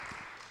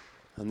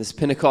On this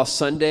Pentecost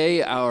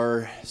Sunday,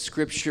 our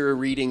scripture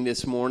reading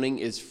this morning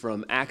is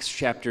from Acts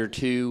chapter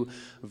 2,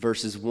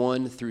 verses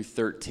 1 through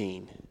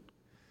 13.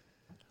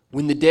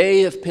 When the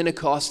day of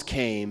Pentecost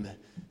came,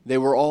 they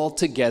were all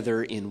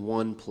together in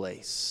one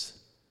place.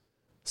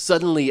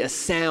 Suddenly, a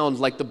sound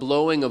like the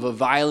blowing of a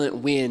violent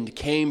wind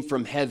came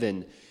from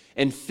heaven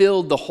and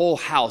filled the whole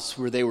house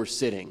where they were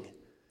sitting.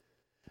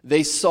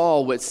 They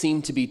saw what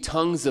seemed to be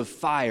tongues of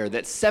fire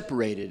that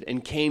separated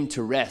and came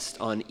to rest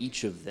on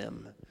each of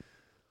them.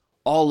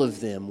 All of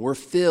them were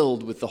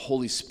filled with the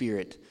Holy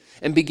Spirit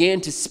and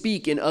began to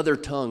speak in other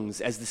tongues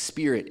as the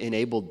Spirit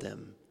enabled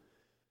them.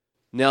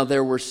 Now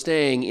there were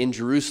staying in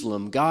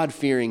Jerusalem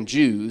God-fearing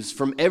Jews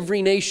from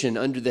every nation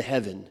under the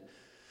heaven.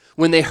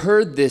 When they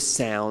heard this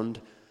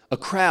sound, a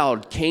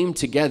crowd came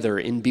together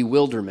in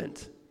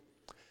bewilderment,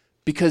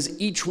 because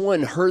each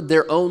one heard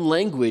their own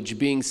language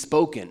being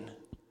spoken.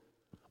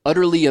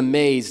 Utterly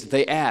amazed,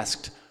 they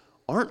asked,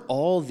 "Aren't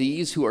all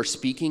these who are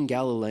speaking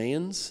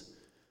Galileans?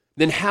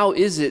 Then how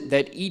is it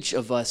that each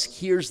of us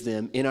hears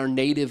them in our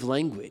native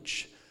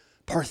language?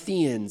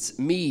 Parthians,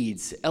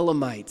 Medes,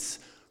 Elamites,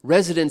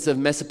 residents of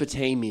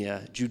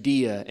Mesopotamia,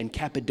 Judea and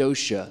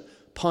Cappadocia,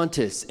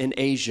 Pontus and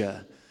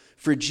Asia,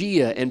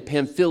 Phrygia and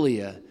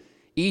Pamphylia,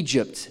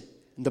 Egypt,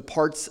 and the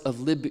parts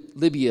of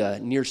Libya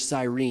near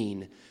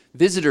Cyrene,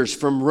 visitors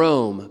from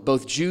Rome,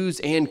 both Jews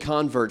and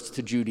converts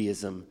to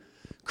Judaism,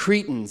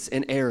 Cretans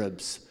and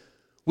Arabs.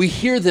 We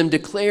hear them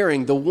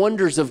declaring the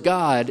wonders of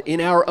God in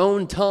our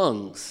own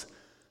tongues."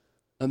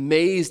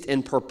 Amazed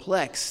and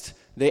perplexed,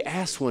 they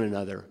asked one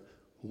another,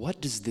 "What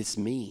does this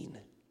mean?"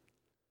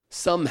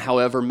 Some,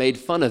 however, made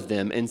fun of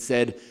them and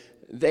said,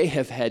 "They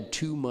have had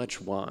too much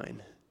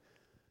wine."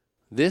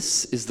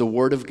 This is the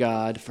word of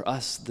God for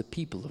us, the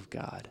people of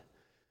God.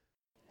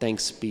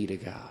 Thanks be to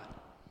God.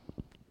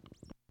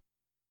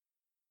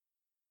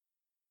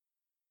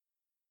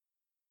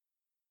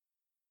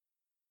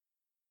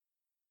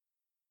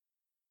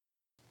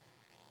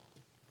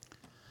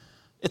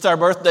 It's our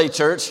birthday,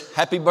 church.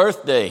 Happy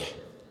birthday.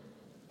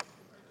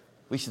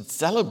 We should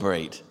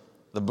celebrate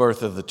the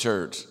birth of the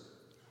church.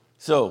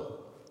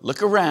 So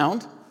look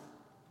around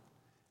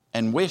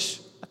and wish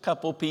a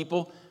couple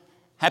people,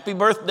 happy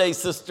birthday,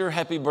 sister.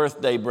 Happy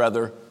birthday,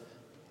 brother.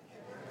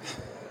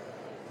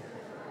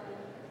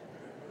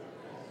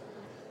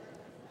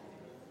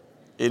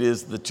 It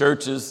is the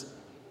church's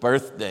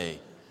birthday,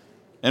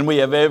 and we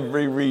have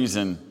every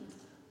reason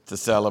to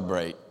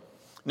celebrate.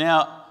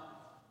 Now,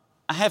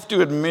 I have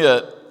to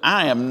admit,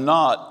 I am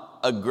not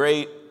a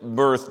great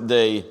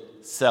birthday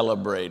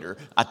celebrator.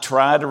 I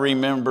try to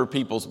remember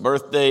people's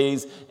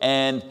birthdays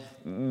and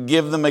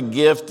give them a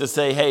gift to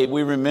say, "Hey,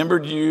 we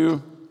remembered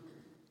you."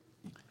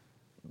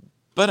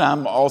 But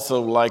I'm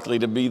also likely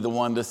to be the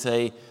one to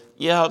say,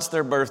 "Yeah, it's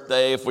their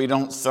birthday. If we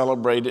don't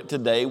celebrate it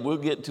today, we'll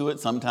get to it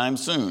sometime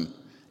soon.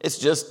 It's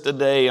just a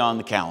day on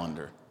the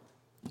calendar."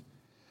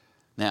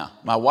 Now,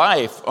 my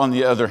wife, on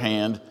the other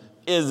hand,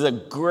 is a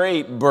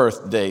great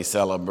birthday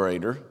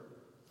celebrator.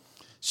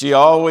 She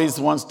always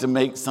wants to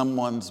make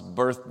someone's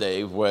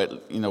birthday,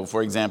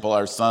 for example,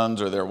 our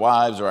sons or their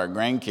wives or our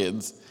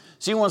grandkids.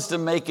 She wants to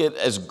make it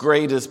as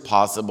great as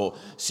possible.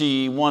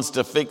 She wants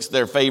to fix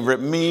their favorite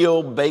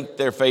meal, bake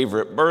their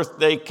favorite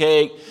birthday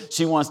cake.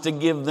 She wants to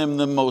give them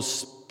the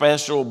most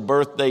special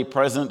birthday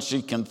present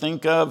she can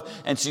think of,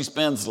 and she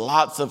spends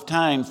lots of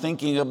time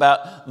thinking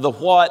about the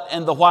what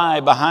and the why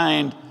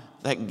behind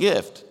that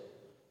gift.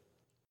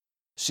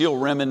 She'll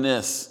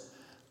reminisce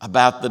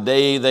about the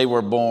day they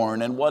were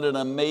born and what an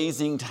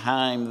amazing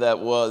time that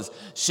was.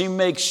 She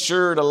makes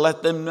sure to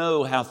let them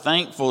know how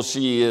thankful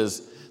she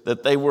is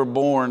that they were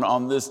born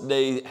on this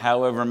day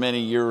however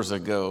many years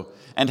ago,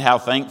 and how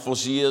thankful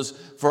she is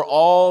for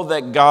all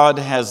that God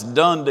has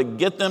done to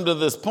get them to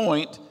this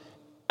point,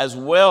 as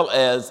well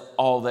as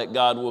all that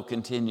God will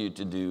continue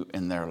to do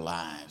in their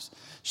lives.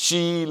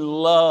 She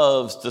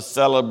loves to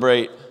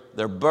celebrate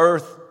their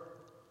birth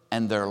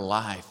and their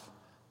life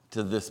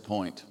to this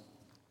point.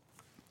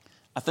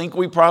 I think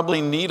we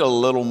probably need a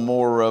little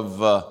more of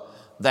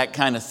that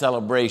kind of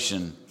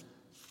celebration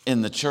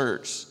in the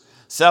church.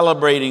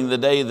 Celebrating the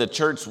day the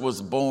church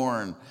was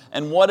born.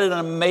 And what an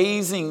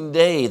amazing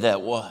day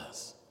that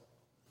was.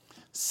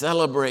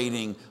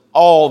 Celebrating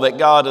all that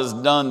God has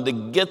done to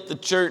get the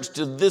church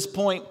to this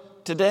point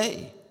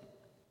today.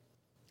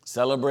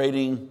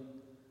 Celebrating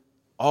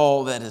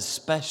all that is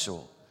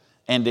special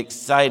and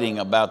exciting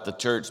about the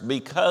church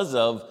because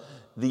of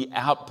the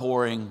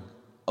outpouring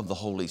of the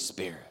Holy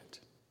Spirit.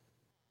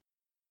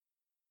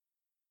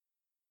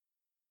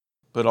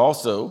 But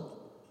also,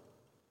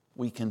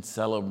 we can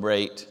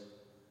celebrate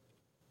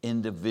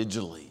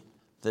individually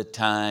the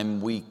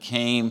time we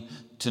came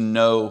to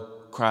know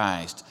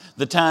Christ,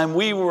 the time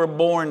we were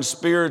born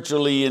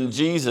spiritually in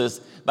Jesus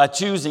by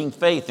choosing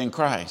faith in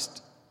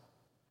Christ.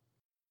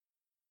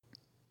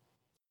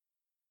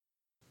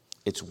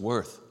 It's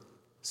worth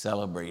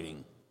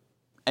celebrating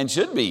and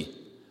should be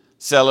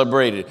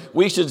celebrated.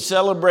 We should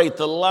celebrate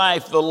the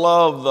life, the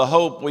love, the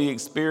hope we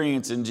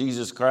experience in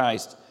Jesus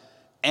Christ.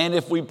 And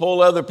if we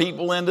pull other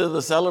people into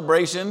the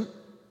celebration,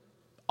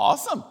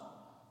 Awesome.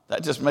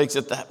 That just makes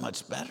it that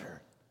much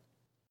better.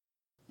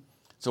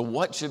 So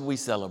what should we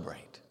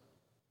celebrate?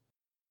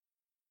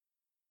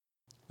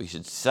 We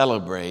should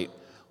celebrate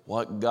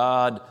what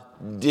God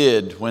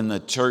did when the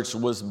church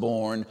was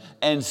born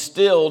and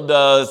still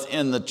does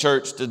in the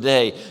church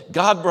today.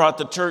 God brought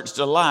the church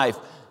to life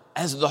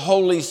as the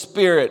Holy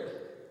Spirit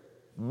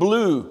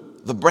blew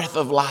the breath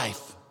of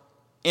life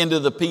into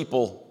the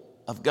people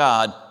of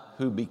God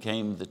who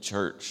became the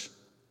church.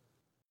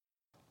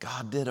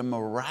 God did a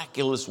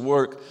miraculous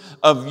work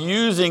of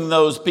using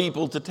those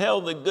people to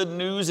tell the good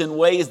news in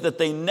ways that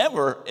they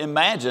never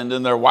imagined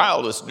in their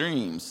wildest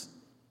dreams.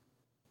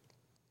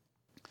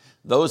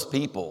 Those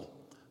people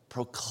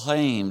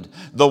proclaimed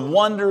the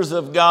wonders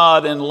of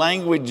God in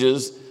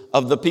languages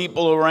of the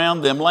people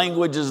around them,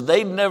 languages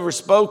they'd never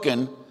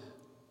spoken,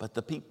 but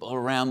the people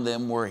around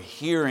them were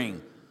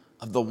hearing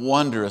of the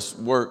wondrous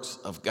works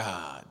of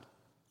God.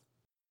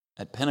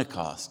 At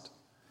Pentecost,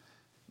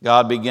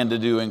 God began to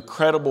do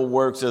incredible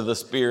works of the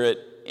Spirit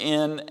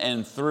in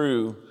and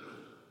through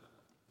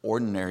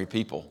ordinary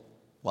people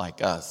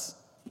like us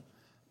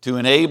to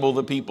enable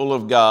the people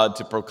of God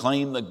to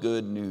proclaim the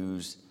good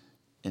news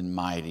in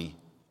mighty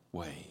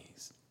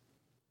ways.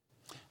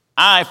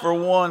 I, for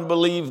one,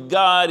 believe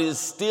God is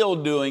still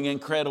doing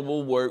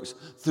incredible works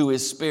through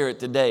His Spirit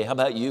today. How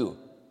about you?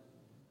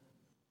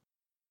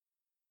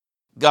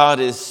 God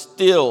is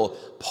still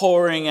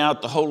pouring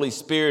out the Holy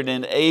Spirit,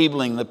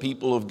 enabling the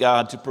people of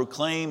God to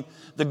proclaim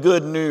the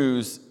good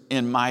news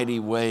in mighty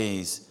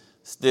ways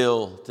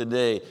still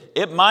today.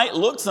 It might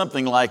look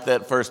something like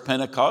that first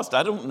Pentecost.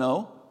 I don't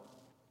know.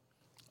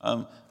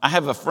 I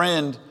have a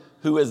friend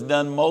who has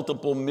done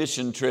multiple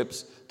mission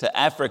trips to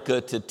Africa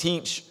to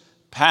teach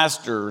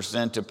pastors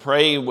and to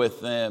pray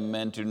with them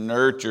and to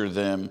nurture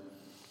them.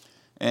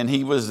 And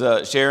he was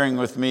sharing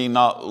with me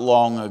not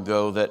long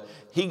ago that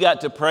he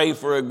got to pray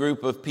for a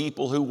group of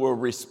people who were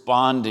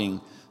responding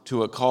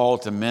to a call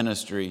to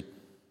ministry.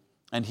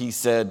 And he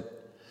said,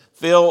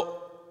 "Phil,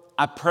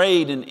 I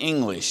prayed in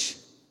English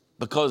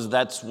because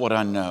that's what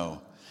I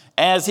know."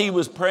 As he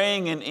was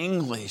praying in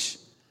English,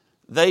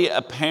 they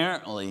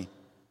apparently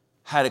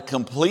had a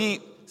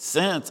complete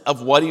sense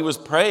of what he was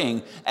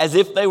praying, as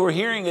if they were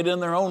hearing it in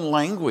their own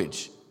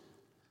language.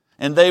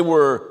 And they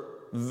were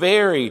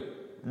very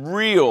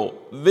real,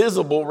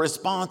 visible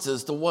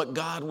responses to what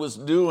God was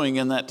doing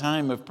in that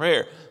time of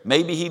prayer.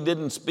 Maybe he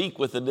didn't speak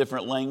with a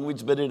different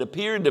language, but it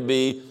appeared to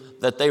be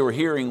that they were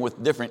hearing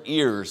with different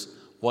ears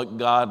what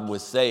God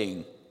was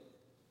saying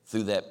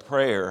through that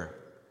prayer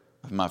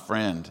of my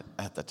friend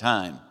at the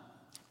time.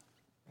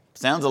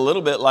 Sounds a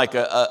little bit like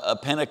a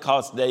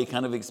Pentecost Day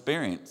kind of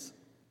experience.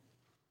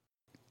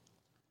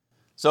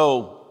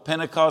 So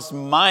Pentecost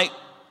might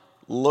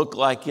look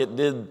like it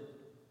did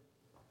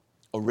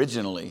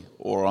originally,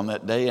 or on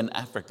that day in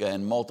Africa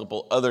and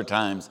multiple other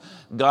times.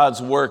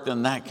 God's worked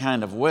in that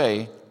kind of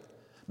way.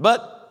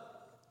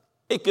 But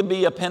it could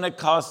be a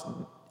Pentecost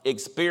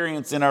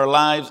experience in our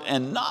lives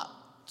and not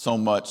so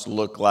much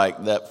look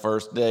like that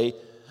first day,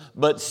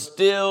 but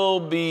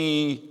still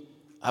be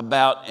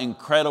about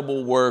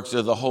incredible works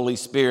of the Holy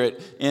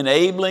Spirit,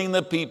 enabling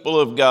the people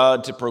of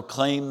God to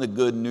proclaim the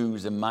good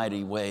news in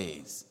mighty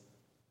ways.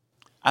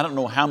 I don't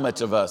know how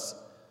many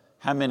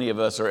of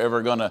us are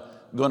ever going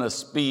to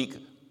speak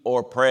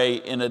or pray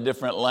in a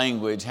different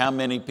language. How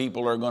many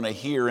people are going to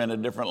hear in a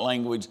different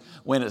language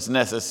when it's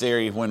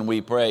necessary when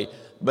we pray?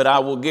 But I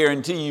will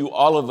guarantee you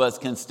all of us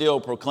can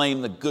still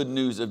proclaim the good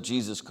news of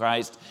Jesus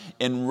Christ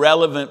in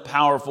relevant,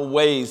 powerful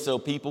ways so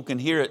people can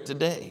hear it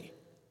today.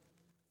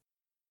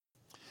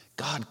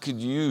 God could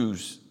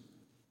use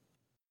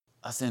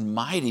us in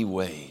mighty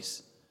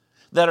ways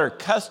that are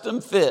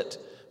custom fit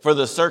for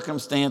the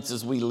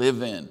circumstances we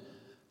live in,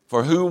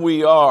 for who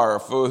we are,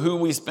 for who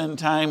we spend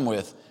time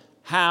with,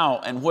 how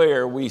and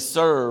where we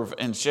serve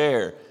and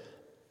share.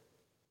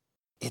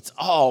 It's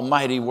all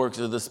mighty works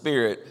of the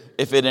Spirit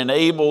if it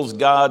enables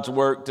God's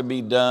work to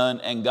be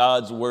done and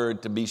God's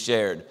word to be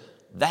shared.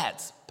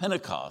 That's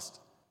Pentecost,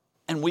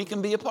 and we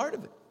can be a part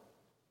of it.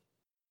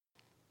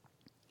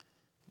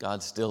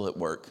 God's still at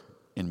work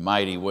in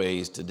mighty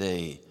ways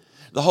today.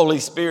 The Holy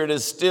Spirit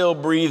is still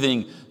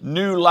breathing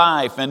new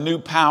life and new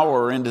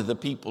power into the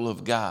people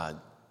of God,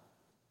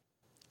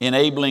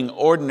 enabling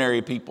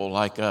ordinary people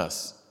like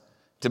us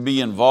to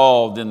be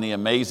involved in the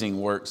amazing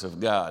works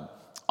of God.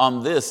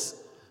 On this,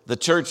 the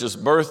church's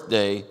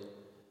birthday,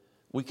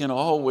 we can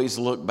always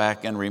look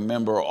back and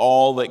remember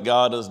all that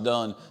God has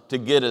done to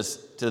get us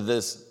to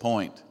this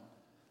point.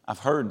 I've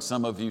heard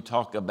some of you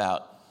talk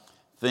about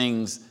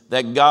things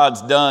that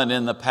God's done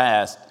in the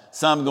past,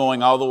 some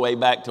going all the way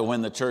back to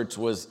when the church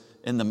was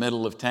in the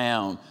middle of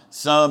town,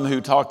 some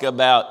who talk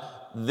about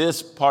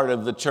this part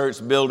of the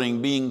church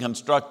building being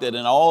constructed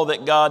and all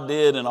that God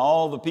did and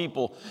all the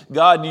people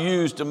God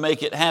used to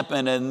make it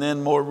happen. And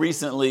then more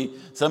recently,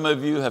 some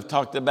of you have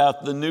talked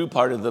about the new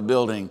part of the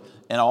building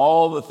and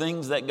all the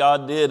things that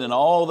God did and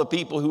all the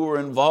people who were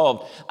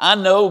involved. I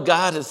know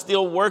God is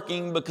still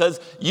working because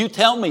you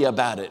tell me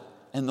about it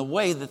and the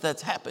way that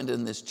that's happened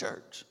in this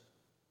church.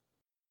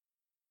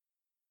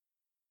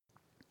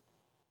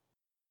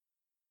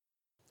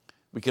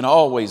 We can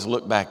always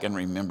look back and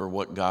remember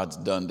what God's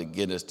done to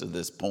get us to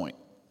this point.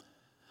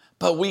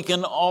 But we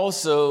can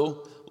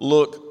also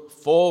look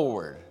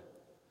forward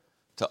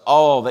to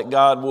all that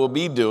God will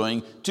be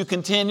doing to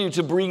continue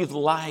to breathe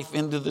life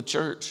into the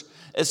church,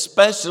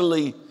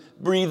 especially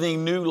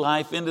breathing new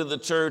life into the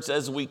church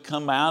as we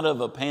come out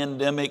of a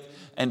pandemic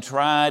and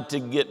try to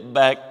get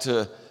back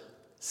to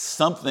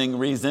something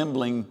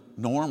resembling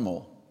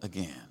normal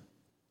again.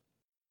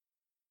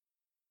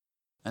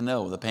 And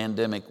no, the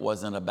pandemic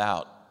wasn't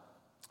about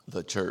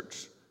the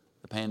church.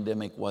 The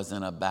pandemic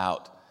wasn't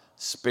about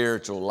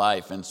spiritual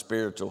life and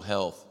spiritual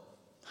health.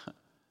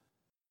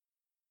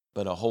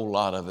 But a whole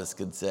lot of us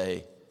could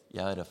say,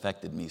 yeah, it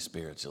affected me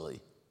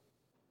spiritually.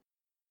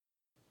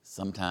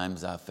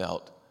 Sometimes I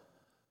felt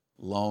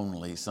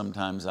lonely.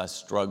 Sometimes I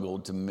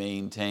struggled to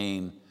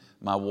maintain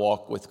my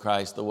walk with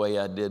Christ the way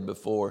I did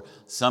before.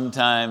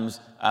 Sometimes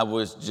I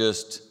was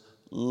just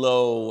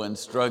low and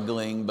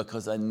struggling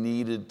because I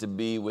needed to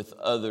be with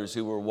others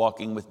who were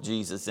walking with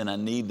Jesus, and I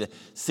needed to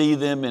see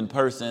them in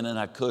person, and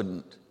I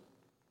couldn't.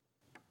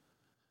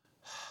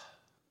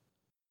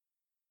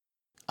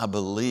 I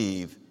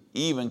believe,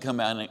 even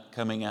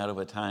coming out of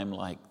a time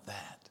like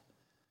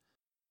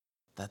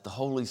that the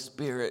Holy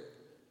Spirit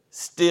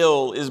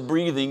still is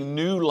breathing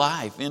new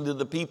life into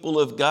the people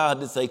of God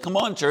to say, come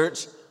on,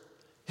 church,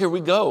 here we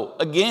go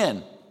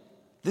again.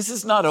 This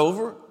is not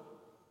over.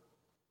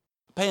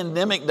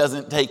 Pandemic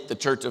doesn't take the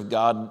church of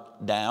God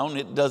down.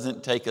 It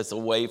doesn't take us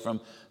away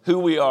from who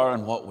we are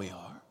and what we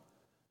are.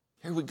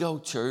 Here we go,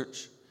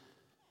 church.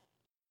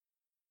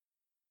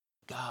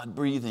 God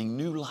breathing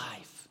new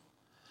life,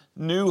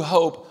 new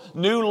hope,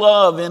 new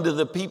love into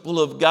the people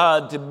of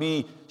God to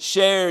be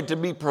shared, to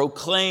be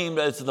proclaimed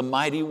as the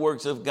mighty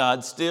works of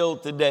God still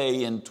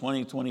today in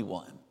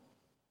 2021.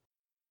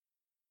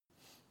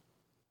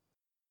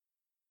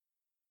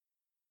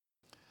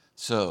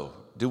 So,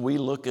 do we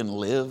look and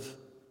live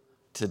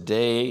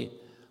today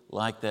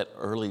like that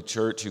early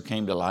church who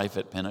came to life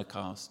at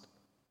Pentecost?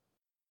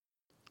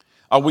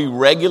 Are we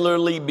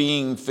regularly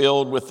being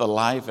filled with the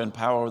life and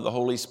power of the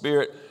Holy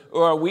Spirit,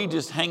 or are we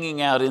just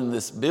hanging out in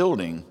this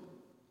building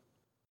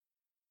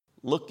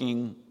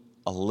looking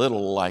a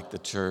little like the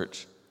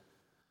church,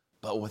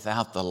 but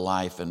without the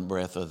life and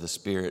breath of the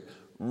Spirit,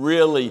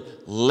 really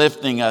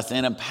lifting us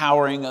and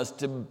empowering us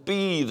to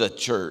be the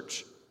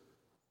church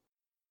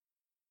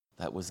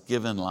that was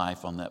given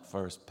life on that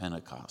first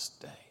Pentecost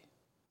day?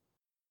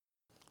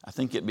 I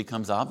think it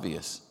becomes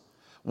obvious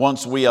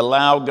once we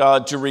allow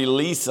God to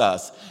release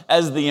us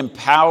as the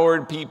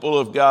empowered people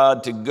of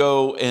God to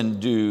go and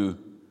do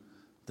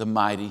the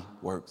mighty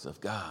works of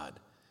God.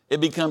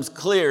 It becomes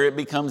clear, it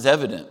becomes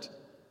evident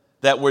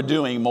that we're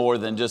doing more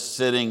than just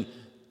sitting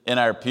in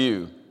our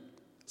pew.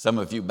 Some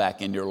of you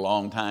back in your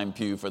long time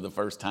pew for the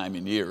first time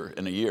in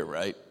a year,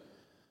 right?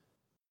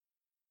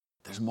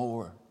 There's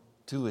more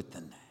to it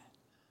than that.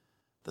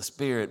 The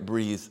Spirit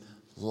breathes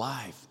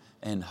life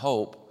and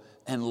hope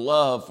and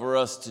love for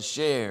us to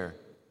share.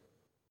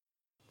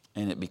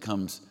 And it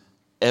becomes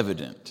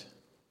evident.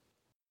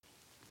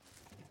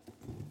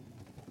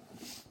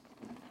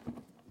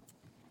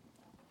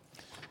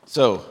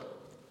 So,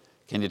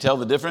 can you tell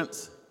the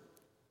difference?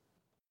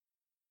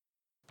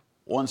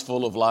 One's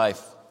full of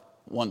life,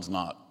 one's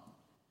not.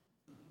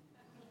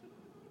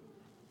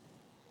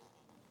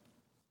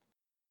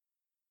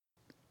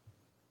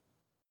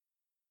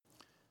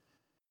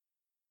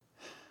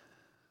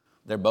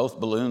 They're both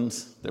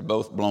balloons. They're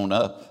both blown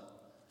up.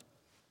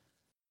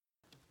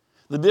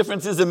 The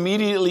difference is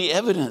immediately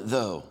evident,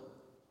 though.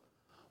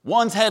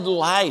 One's had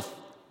life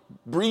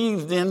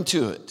breathed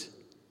into it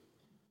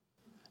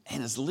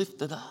and is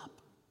lifted up.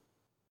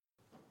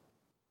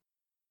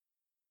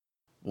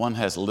 One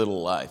has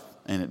little life,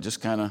 and it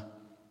just kind of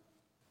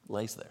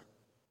lays there.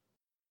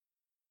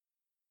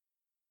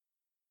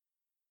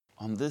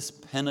 On this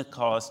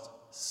Pentecost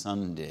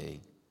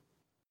Sunday,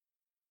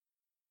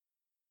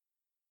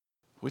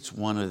 which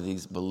one of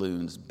these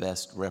balloons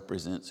best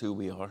represents who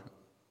we are?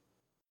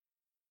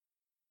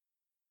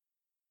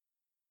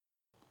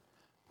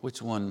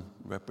 Which one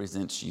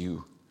represents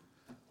you?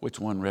 Which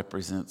one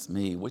represents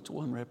me? Which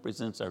one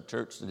represents our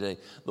church today?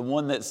 The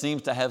one that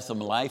seems to have some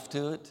life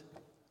to it?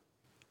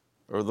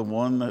 Or the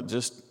one that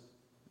just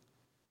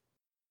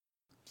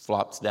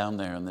flops down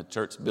there in the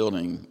church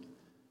building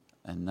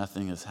and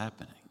nothing is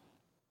happening?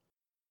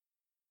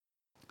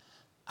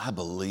 I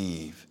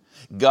believe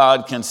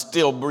God can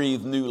still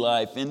breathe new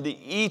life into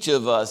each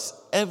of us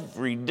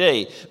every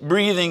day,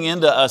 breathing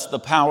into us the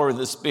power of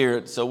the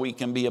Spirit so we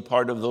can be a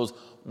part of those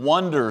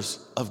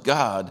wonders of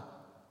God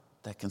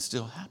that can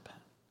still happen.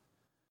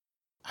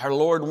 Our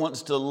Lord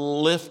wants to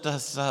lift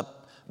us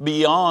up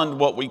beyond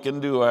what we can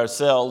do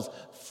ourselves,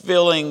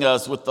 filling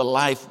us with the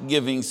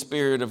life-giving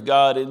Spirit of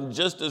God in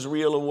just as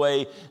real a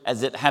way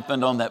as it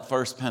happened on that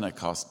first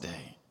Pentecost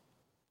day.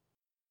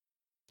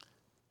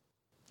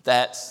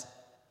 That's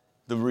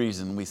the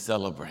reason we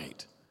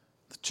celebrate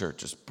the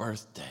church's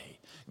birthday.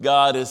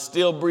 God is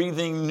still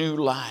breathing new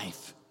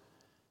life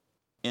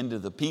into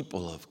the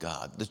people of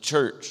God, the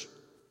church.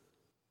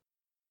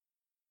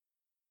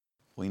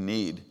 We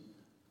need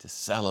to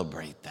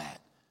celebrate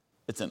that.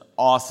 It's an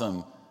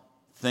awesome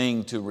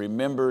thing to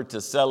remember, to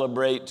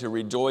celebrate, to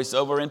rejoice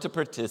over, and to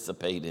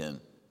participate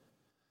in.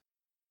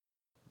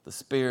 The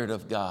Spirit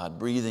of God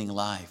breathing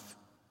life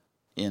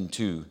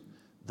into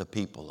the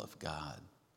people of God.